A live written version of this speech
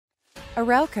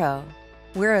ARAUCO.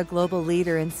 We're a global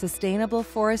leader in sustainable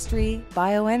forestry,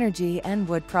 bioenergy, and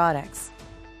wood products.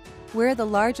 We're the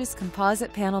largest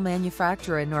composite panel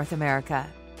manufacturer in North America,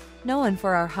 known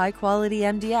for our high-quality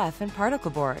MDF and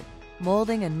particle board,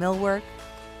 molding and millwork,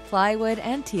 plywood,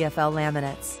 and TFL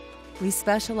laminates. We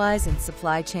specialize in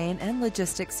supply chain and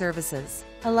logistics services,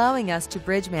 allowing us to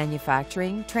bridge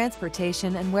manufacturing,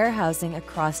 transportation, and warehousing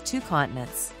across 2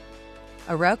 continents.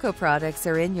 ARAUCO products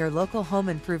are in your local home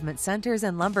improvement centers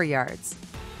and lumber yards,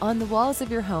 on the walls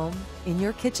of your home, in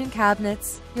your kitchen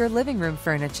cabinets, your living room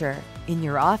furniture, in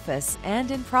your office, and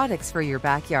in products for your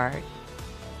backyard.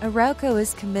 ARAUCO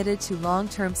is committed to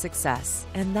long-term success,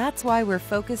 and that's why we're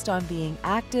focused on being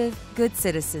active, good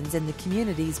citizens in the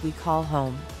communities we call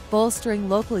home, bolstering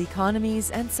local economies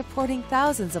and supporting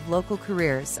thousands of local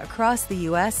careers across the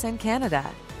U.S. and Canada.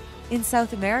 In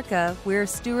South America, we're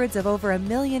stewards of over 1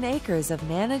 million acres of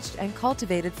managed and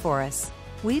cultivated forests.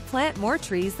 We plant more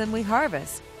trees than we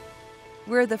harvest.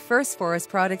 We're the first forest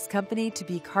products company to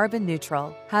be carbon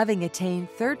neutral, having attained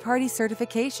third-party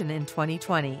certification in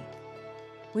 2020.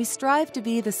 We strive to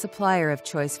be the supplier of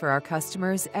choice for our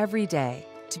customers every day,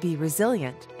 to be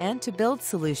resilient, and to build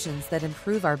solutions that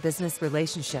improve our business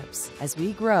relationships as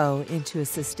we grow into a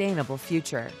sustainable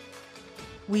future.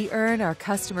 We earn our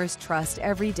customers' trust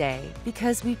every day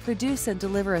because we produce and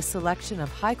deliver a selection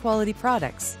of high-quality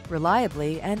products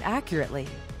reliably and accurately.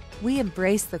 We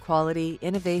embrace the quality,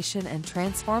 innovation, and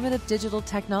transformative digital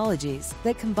technologies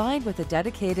that, combined with a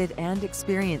dedicated and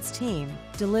experienced team,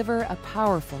 deliver a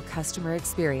powerful customer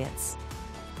experience.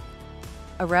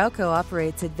 ARAUCO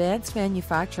operates advanced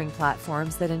manufacturing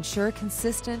platforms that ensure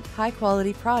consistent,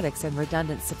 high-quality products and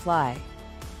redundant supply.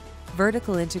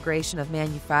 Vertical integration of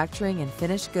manufacturing and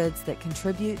finished goods that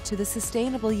contribute to the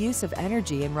sustainable use of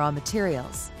energy and raw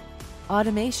materials.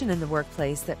 Automation in the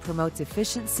workplace that promotes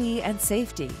efficiency and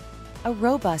safety. A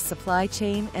robust supply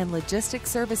chain and logistics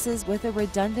services with a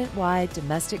redundant wide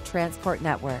domestic transport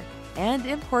network, and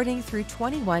importing through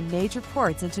 21 major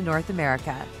ports into North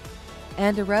America.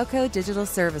 And ARAUCO Digital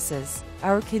Services,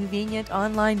 our convenient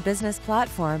online business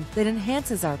platform that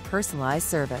enhances our personalized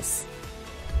service.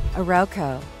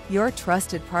 ARAUCO, your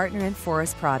trusted partner in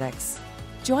forest products.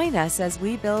 Join us as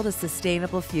we build a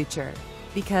sustainable future,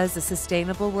 because a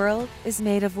sustainable world is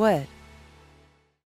made of wood.